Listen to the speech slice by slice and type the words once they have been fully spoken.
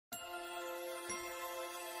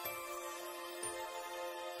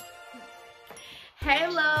Hey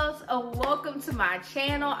loves, welcome to my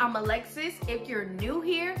channel. I'm Alexis. If you're new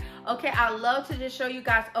here, okay, I love to just show you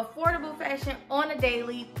guys affordable fashion on a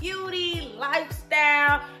daily, beauty,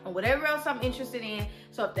 lifestyle, and whatever else I'm interested in.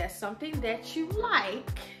 So if that's something that you like,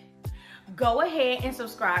 go ahead and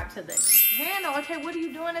subscribe to the channel. Okay, what are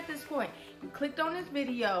you doing at this point? You clicked on this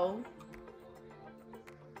video,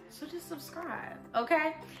 so just subscribe,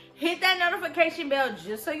 okay? Hit that notification bell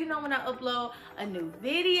just so you know when I upload a new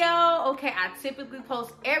video. Okay, I typically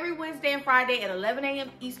post every Wednesday and Friday at 11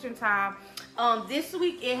 a.m. Eastern time. This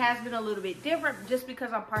week it has been a little bit different just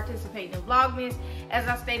because I'm participating in Vlogmas. As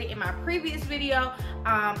I stated in my previous video,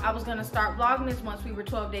 I was gonna start Vlogmas once we were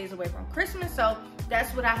 12 days away from Christmas. So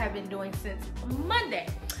that's what I have been doing since Monday.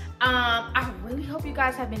 I really hope you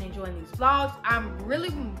guys have been enjoying these vlogs. I'm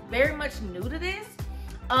really very much new to this.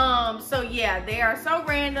 So yeah, they are so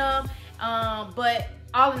random, but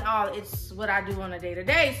all in all, it's what I do on a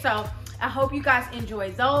day-to-day. So I hope you guys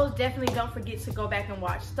enjoy those. Definitely don't forget to go back and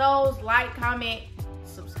watch those. Like, comment,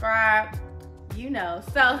 subscribe, you know.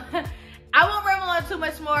 So I won't ramble on too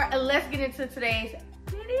much more, and let's get into today's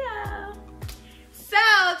video. So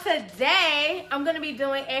today I'm gonna be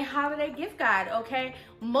doing a holiday gift guide, okay?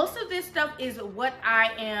 Most of this stuff is what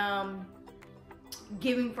I am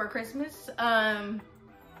giving for Christmas.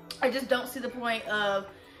 I just don't see the point of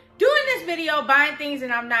doing this video, buying things,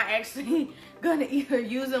 and I'm not actually gonna either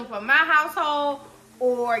use them for my household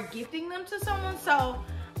or gifting them to someone. So,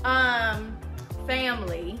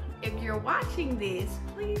 family, if you're watching this,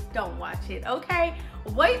 please don't watch it, okay?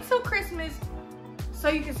 Wait till Christmas so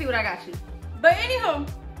you can see what I got you. But anywho,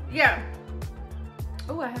 yeah.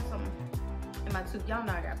 Oh, I have some in my tooth. Y'all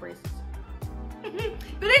know I got braces.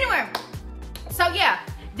 But anyway, so yeah.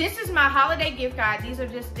 This is my holiday gift guide. These are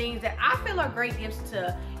just things that I feel are great gifts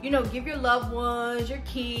to, you know, give your loved ones, your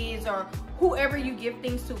kids, or whoever you give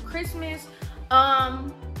things to. Christmas,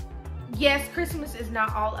 yes, Christmas is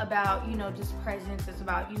not all about, you know, just presents. It's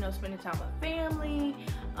about, you know, spending time with family,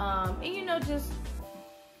 and, you know, just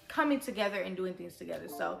coming together and doing things together.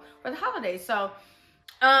 So for the holidays, so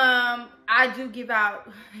I do give out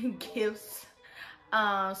gifts.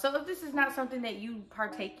 So if this is not something that you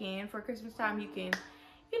partake in for Christmas time, you can,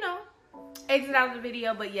 you know, exit out of the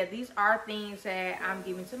video. But yeah, these are things that I'm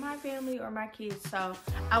giving to my family or my kids. So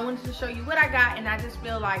I wanted to show you what I got, and I just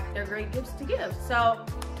feel like they're great gifts to give. So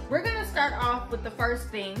we're gonna start off with the first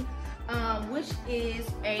thing, which is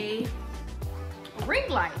a ring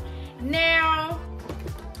light. Now,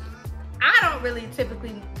 I don't really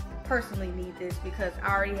typically personally need this because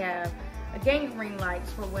I already have a gang of ring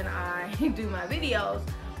lights for when I do my videos.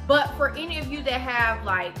 But for any of you that have,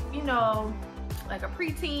 like, you know, like a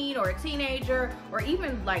preteen or a teenager, or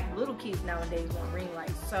even like little kids nowadays want ring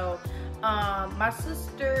lights. So my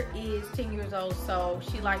sister is 10 years old, so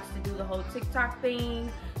she likes to do the whole TikTok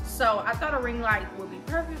thing. So I thought a ring light would be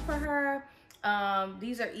perfect for her.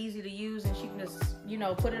 These are easy to use, and she can just, you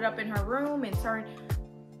know, put it up in her room and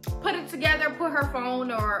put it together, put her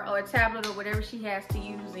phone or a tablet or whatever she has to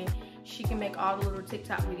use, and she can make all the little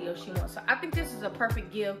TikTok videos she wants. So I think this is a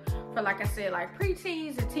perfect gift for, like I said, like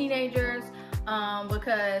preteens and teenagers,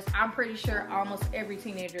 because I'm pretty sure almost every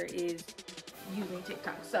teenager is using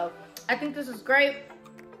TikTok. So I think this is great.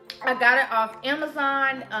 I got it off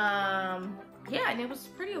Amazon. Yeah, and it was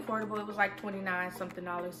pretty affordable. It was like $29 something.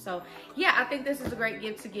 So yeah, I think this is a great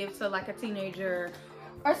gift to give to like a teenager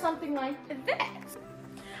or something like that.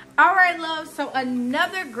 All right, love, so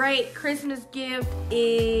another great Christmas gift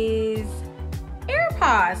is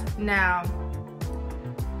AirPods. Now,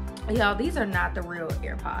 y'all, these are not the real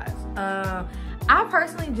AirPods. I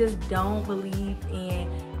personally just don't believe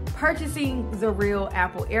in purchasing the real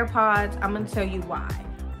Apple AirPods. I'm gonna tell you why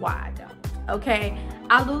I don't, okay?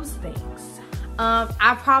 I lose things.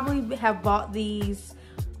 I probably have bought these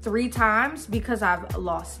 3 times because I've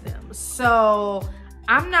lost them. So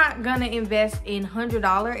I'm not gonna invest in $100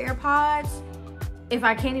 AirPods if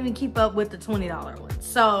I can't even keep up with the $20 ones.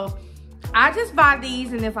 So I just buy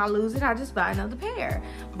these, and if I lose it, I just buy another pair.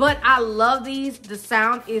 But I love these. The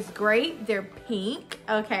sound is great. They're pink,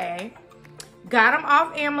 okay? Got them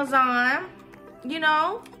off Amazon. You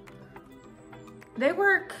know, they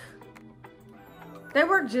work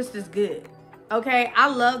just as good, okay? I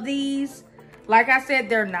love these. Like I said,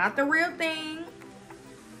 they're not the real thing,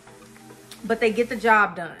 but they get the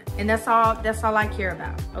job done, and that's all I care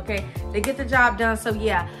about, okay? They get the job done. So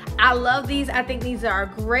yeah, I love these. I think these are a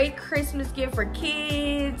great Christmas gift for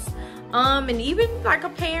kids, and even like a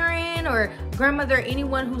parent or grandmother,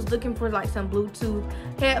 anyone who's looking for like some Bluetooth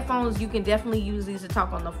headphones. You can definitely use these to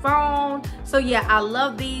talk on the phone. So yeah, I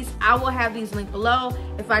love these. I will have these linked below.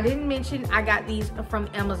 If I didn't mention, I got these from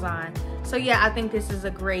Amazon. So yeah, I think this is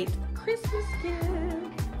a great Christmas gift.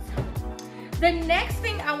 The next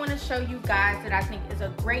thing I want to show you guys that I think is a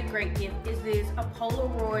great gift is this a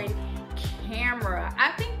Polaroid camera.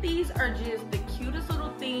 I think these are just the cutest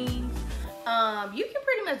little things. You can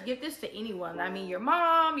pretty much give this to anyone. I mean, your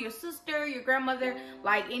mom, your sister, your grandmother,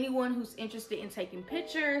 like anyone who's interested in taking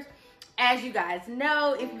pictures. As you guys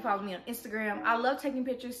know, if you follow me on Instagram, I love taking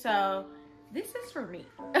pictures, so this is for me.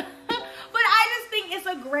 But I just think it's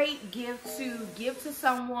a great gift to give to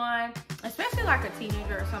someone, especially like a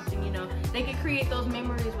teenager or something, you know. They can create those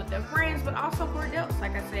memories with their friends, but also for adults,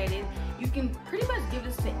 like I said, you can pretty much give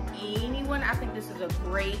this to anyone. I think this is a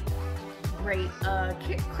great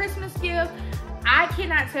Christmas gift. I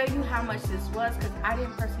cannot tell you how much this was because I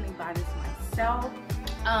didn't personally buy this myself.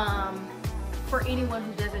 For anyone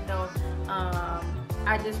who doesn't know,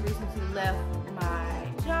 I just recently left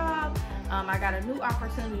my job. I got a new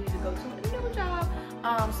opportunity to go to a new job.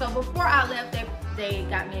 So before I left, they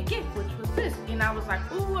got me a gift, which was this. And I was like,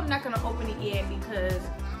 ooh, I'm not gonna open it yet because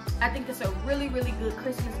I think it's a really good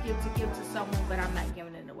Christmas gift to give to someone, but I'm not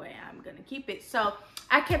giving it away. I'm gonna keep it. So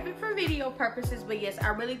I kept it for video purposes, but yes, I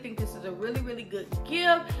really think this is a really good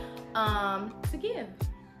gift to give.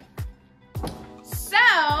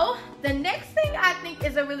 So the next thing I think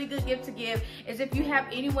is a really good gift to give is if you have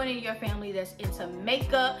anyone in your family that's into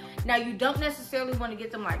makeup. Now, you don't necessarily want to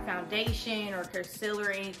get them like foundation or concealer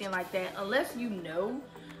or anything like that unless you know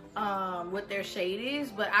what their shade is,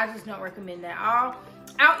 but I just don't recommend that. I'll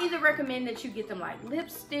either recommend that you get them like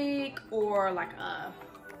lipstick or like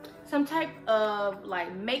some type of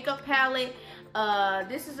like makeup palette.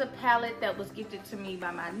 This is a palette that was gifted to me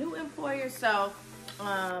by my new employer, so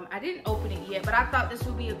I didn't open it yet, but I thought this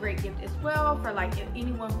would be a great gift as well for like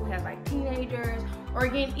anyone who has like teenagers, or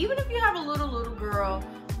again, even if you have a little girl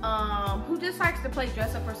who just likes to play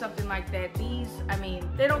dress up or something like that. These, I mean,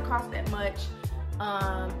 they don't cost that much.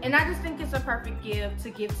 And I just think it's a perfect gift to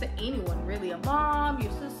give to anyone, really. A mom,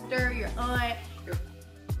 your sister, your aunt,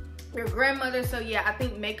 your grandmother. So yeah, I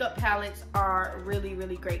think makeup palettes are really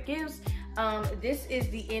great gifts. This is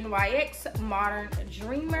the NYX Modern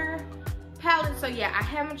Dreamer palette. So yeah, I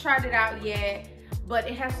haven't tried it out yet, but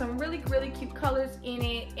it has some really cute colors in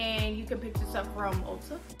it, and you can pick this up from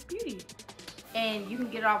Ulta Beauty, and you can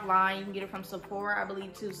get it offline. You can get it from Sephora, I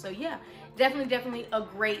believe, too. So yeah, definitely a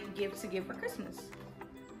great gift to give for Christmas.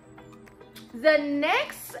 The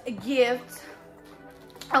next gift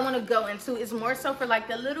I want to go into is more so for like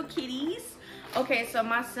the little kitties. Okay, so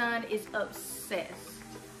my son is obsessed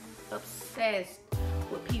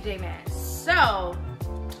with PJ Masks. So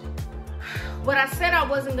what I said I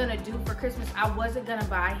wasn't gonna do for Christmas, I wasn't gonna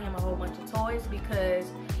buy him a whole bunch of toys because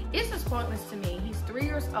it's just pointless to me. He's 3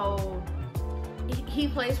 years old. He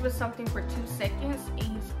plays with something for 2 seconds and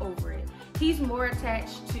he's over it. He's more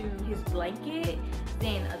attached to his blanket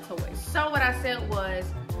than a toy. So what I said was,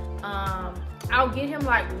 I'll get him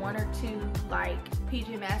like 1 or 2 like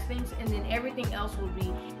PJ Masks things, and then everything else will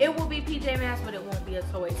be PJ Masks, but it won't be a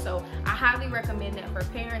toy. So I highly recommend that for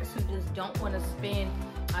parents who just don't want to spend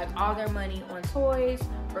like all their money on toys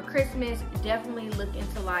for Christmas. Definitely look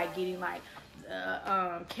into like getting like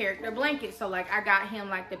character blankets. So like I got him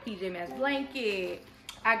like the PJ Masks blanket.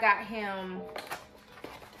 I got him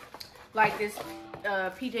like this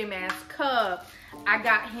PJ Masks cup. I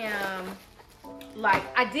got him like,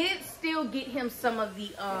 I did still get him some of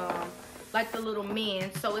the like the little men.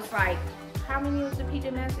 So it's like, how many of the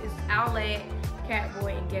PJ Masks? It's Owlet,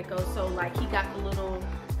 Catboy, and Gecko. So like he got the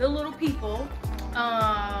little people.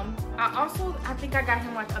 I think I got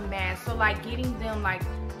him like a mask. So like getting them like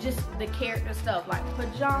just the character stuff, like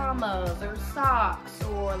pajamas or socks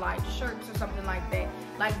or like shirts or something like that.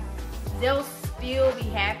 Like they'll still be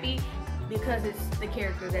happy because it's the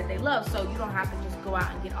character that they love. So you don't have to just go out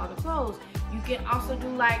and get all the clothes. You can also do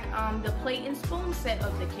like the plate and spoon set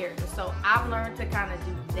of the character. So I've learned to kind of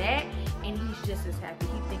do that, and he's just as happy.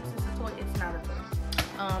 He thinks it's a toy. It's not a toy.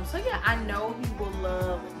 So yeah, I know he will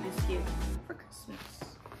love this gift for Christmas.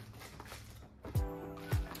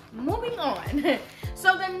 Moving on.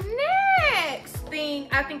 So the next thing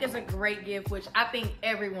I think is a great gift, which I think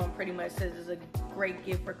everyone pretty much says is a great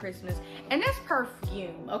gift for Christmas, and that's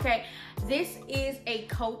perfume. Okay, this is a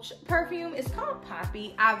Coach perfume. It's called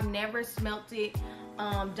Poppy. I've never smelt it.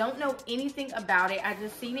 Don't know anything about it. I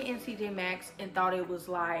just seen it in TJ Maxx and thought it was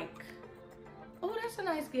like, oh, that's a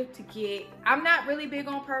nice gift to get. I'm not really big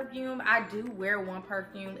on perfume. I do wear one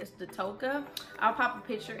perfume. It's the Toka. I'll pop a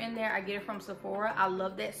picture in there. I get it from Sephora. I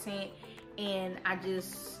love that scent, and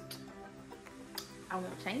I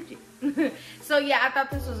won't change it. So yeah, I thought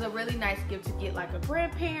this was a really nice gift to get like a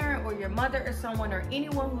grandparent or your mother or someone or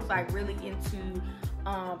anyone who's like really into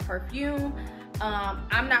perfume.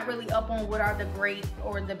 I'm not really up on what are the great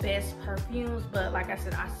or the best perfumes, but like I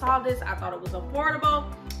said, I saw this, I thought it was affordable.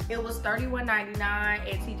 It was $31.99 at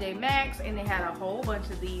TJ Maxx, and they had a whole bunch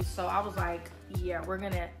of these, so I was like, yeah, we're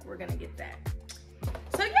gonna get that.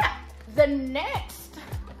 So yeah, the next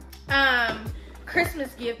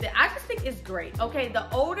Christmas gift that I just think is great. Okay,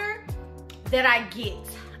 the older that I get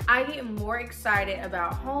more excited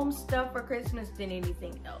about home stuff for Christmas than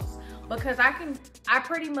anything else, because I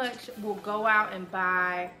pretty much will go out and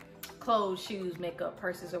buy clothes, shoes, makeup,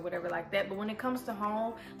 purses, or whatever like that. But when it comes to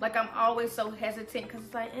home, like, I'm always so hesitant because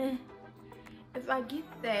it's like, if I get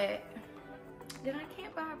that, then I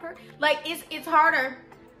can't buy a purse. Like, it's harder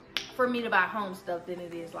for me to buy home stuff than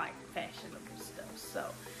it is like fashionable stuff. So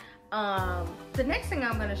the next thing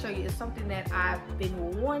I'm going to show you is something that I've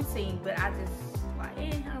been wanting, but I just like,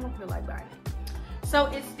 I don't feel like buying it. So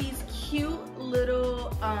it's these cute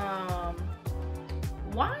little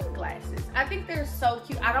wine glasses. I think they're so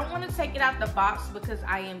cute. I don't want to take it out the box because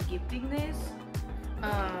I am gifting this.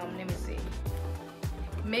 Let me see.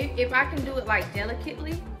 Maybe if I can do it like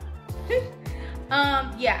delicately.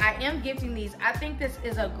 Yeah, I am gifting these. I think this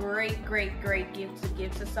is a great gift to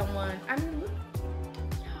give to someone. I mean,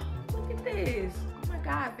 look at this. Oh my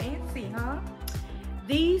God, fancy, huh?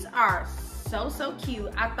 These are so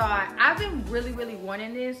cute. I thought, I've been really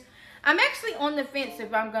wanting this. I'm actually on the fence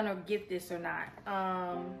if I'm gonna get this or not.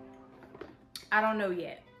 I don't know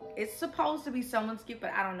yet. It's supposed to be someone's gift,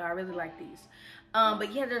 but I don't know. I really like these.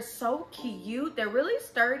 But yeah, they're so cute. They're really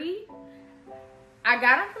sturdy. I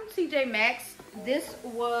got them from TJ Maxx. This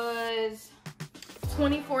was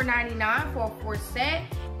 $24.99 for a 4-set.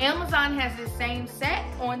 Amazon has the same set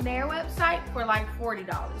on their website for like $40.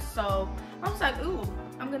 So I was like, ooh,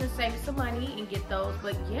 I'm gonna save some money and get those.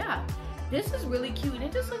 But yeah, this is really cute and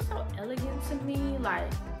it just looks so elegant to me. Like,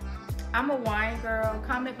 I'm a wine girl.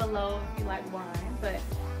 Comment below if you like wine. But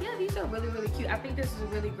yeah, these are really cute. I think this is a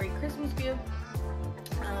really great Christmas gift.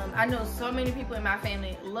 I know so many people in my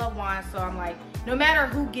family love wine, so I'm like, no matter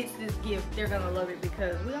who gets this gift, they're gonna love it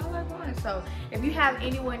because we all like wine. So if you have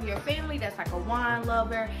anyone in your family that's like a wine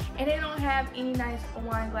lover and they don't have any nice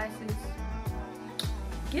wine glasses,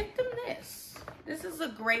 gift them this. This is a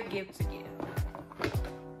great gift to give.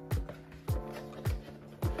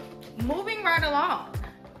 Moving right along.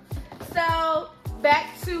 So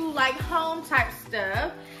back to like home type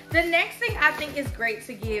stuff. The next thing I think is great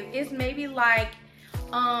to give is maybe like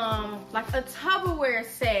a Tupperware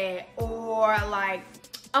set, or like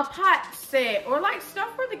a pot set, or like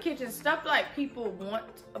stuff for the kitchen, stuff like people want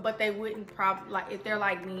but they wouldn't probably, like, if they're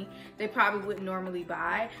like me, they probably wouldn't normally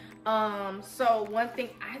buy. So one thing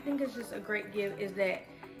I think is just a great gift is that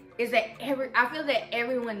I feel that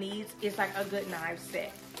everyone needs is like a good knife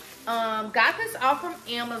set. Got this off from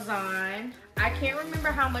Amazon. I can't remember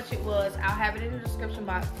how much it was. I'll have it in the description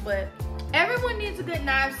box, but everyone needs a good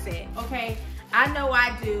knife set, okay? I know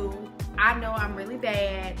I do. I know I'm really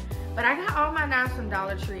bad, but I got all my knives from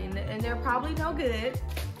Dollar Tree and they're probably no good.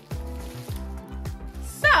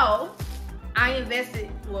 So I invested,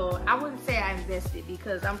 well, I wouldn't say I invested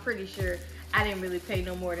because I'm pretty sure I didn't really pay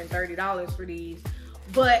no more than $30 for these.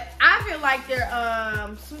 But I feel like they're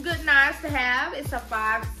some good knives to have. It's a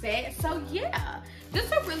 5 set. So yeah,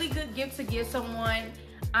 just a really good gift to give someone.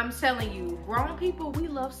 I'm telling you, grown people, we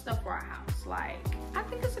love stuff for our house. Like,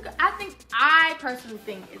 I personally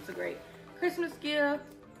think it's a great Christmas gift.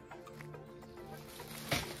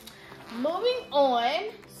 Moving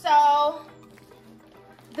on. So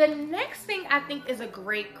the next thing I think is a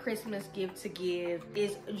great Christmas gift to give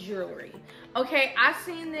is jewelry. Okay, I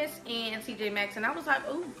seen this in TJ Maxx and I was like,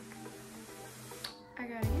 ooh, I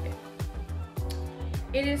gotta get it.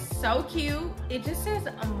 It is so cute. It just says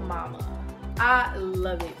a mama. I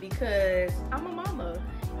love it because I'm a mama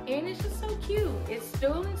and it's just so cute. It's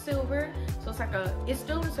still in silver, so it's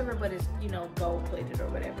still in silver, but it's, you know, gold plated or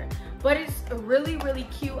whatever. But it's really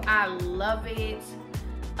cute. I love it.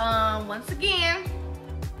 Once again,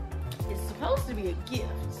 it's supposed to be a gift,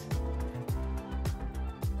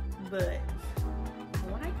 but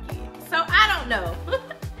I like it. So I don't know.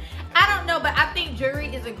 I don't know, but I think jewelry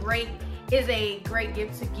is a great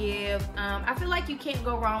gift to give. I feel like you can't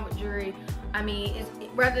go wrong with jewelry. I mean,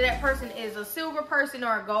 whether that person is a silver person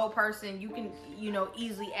or a gold person, you can, you know,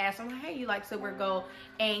 easily ask them, hey, you like silver or gold,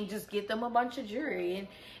 and just get them a bunch of jewelry.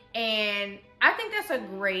 And I think that's a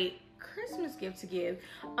great Christmas gift to give.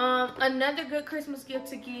 Another good Christmas gift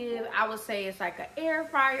to give, I would say, it's like an air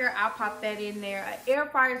fryer. I'll pop that in there. An air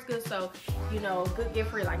fryer is good, so you know, good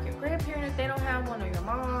gift for like your grandparent if they don't have one, or your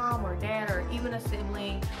mom or dad, or even a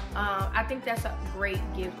sibling. I think that's a great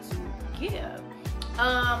gift to give.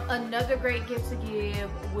 Another great gift to give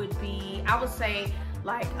would be, I would say,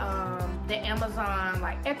 like the Amazon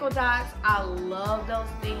like Echo Dots. I love those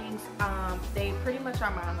things. They pretty much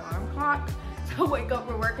are my alarm clock to wake up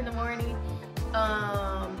for work in the morning,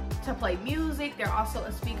 to play music. They're also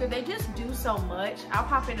a speaker. They just do so much. I'll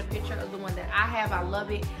pop in a picture of the one that I have. I love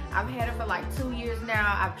it. I've had it for like 2 years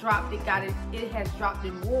now. I've dropped it, got it. It has dropped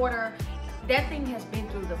in water. That thing has been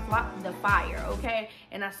through the fire, okay?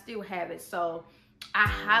 And I still have it. So I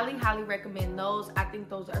highly, highly recommend those. I think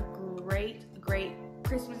those are great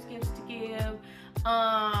Christmas gifts to give.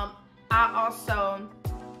 I also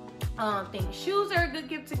think shoes are a good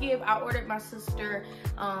gift to give. I ordered my sister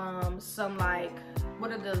some like,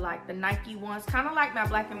 what are the Nike ones, kind of like my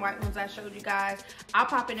black and white ones I showed you guys. I'll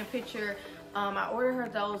pop in a picture. I ordered her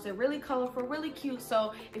those. They're really colorful, really cute.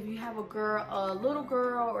 So if you have a little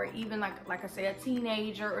girl, or even like I say, a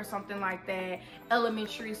teenager or something like that,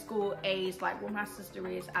 elementary school age, like what my sister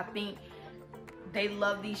is, I think they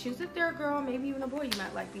love these shoes. If they're a girl, maybe even a boy, you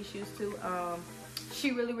might like these shoes too.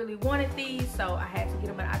 She really wanted these, so I had to get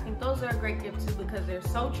them. But I think those are a great gift too, because they're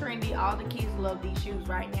so trendy. All the kids love these shoes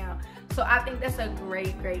right now. So I think that's a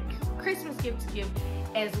great Christmas gift to give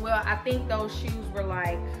as well. I think those shoes were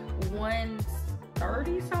like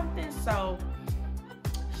 $130 something. So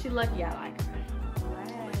she lucky I like her.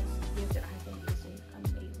 Last gift that I think is an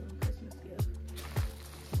amazing Christmas gift.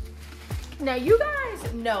 Now you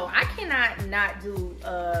guys know I cannot not do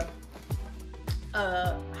a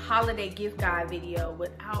holiday gift guide video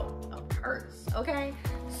without a purse, okay?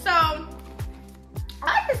 So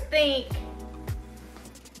I just think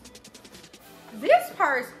this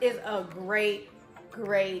purse is a great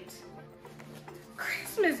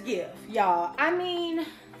Christmas gift, y'all. I mean,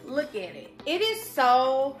 look at it. It is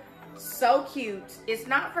so cute. It's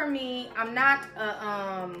not for me. I'm not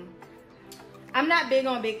big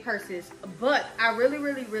on big purses, but I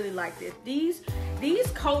really like this. These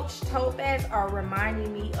Coach tote bags are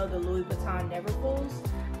reminding me of the Louis Vuitton Neverfulls.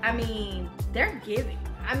 I mean, they're giving.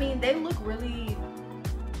 I mean, they look really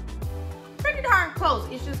pretty darn close.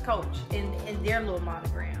 It's just Coach and their little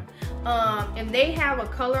monogram. And they have a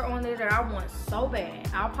color on there that I want so bad.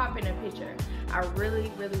 I'll pop in a picture. I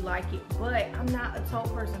really like it, but I'm not a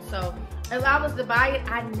tote person, so if I was to buy it,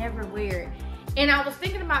 I'd never wear it. And I was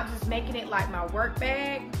thinking about just making it like my work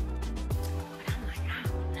bag, but I'm like, I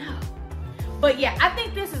don't know. But yeah, I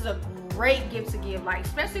think this is a great gift to give, like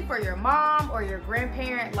especially for your mom or your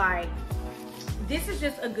grandparent. Like, this is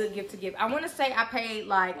just a good gift to give. I want to say I paid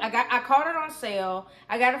like, I caught it on sale.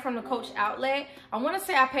 I got it from the Coach outlet. I want to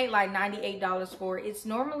say I paid like $98 for it. It's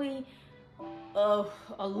normally a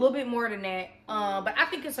little bit more than that, but I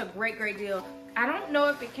think it's a great deal. I don't know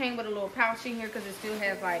if it came with a little pouch in here, because it still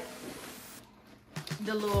has like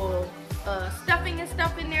the little stuffing and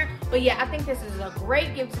stuff in there. But yeah, I think this is a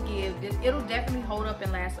great gift to give. It'll definitely hold up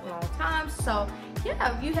and last a long time. So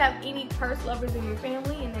yeah, if you have any purse lovers in your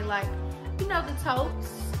family and they like, you know, the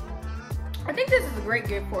totes, I think this is a great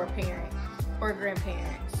gift for a parent or a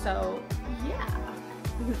grandparent. So yeah.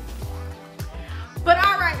 But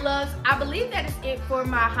all right, loves, I believe that is it for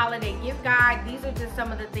my holiday gift guide. These are just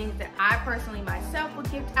some of the things that I personally myself would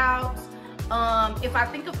gift out. If I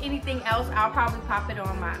think of anything else, I'll probably pop it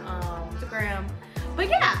on my Instagram. But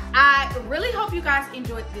yeah, I really hope you guys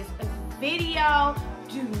enjoyed this video.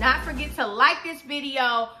 Do not forget to like this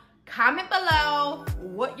video. Comment below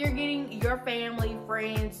what you're getting your family,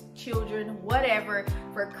 friends, children, whatever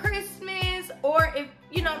for Christmas, or if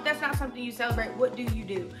you know that's not something you celebrate, what do you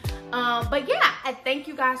do? But yeah, I thank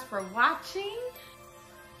you guys for watching,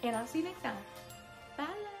 and I'll see you next time. Bye.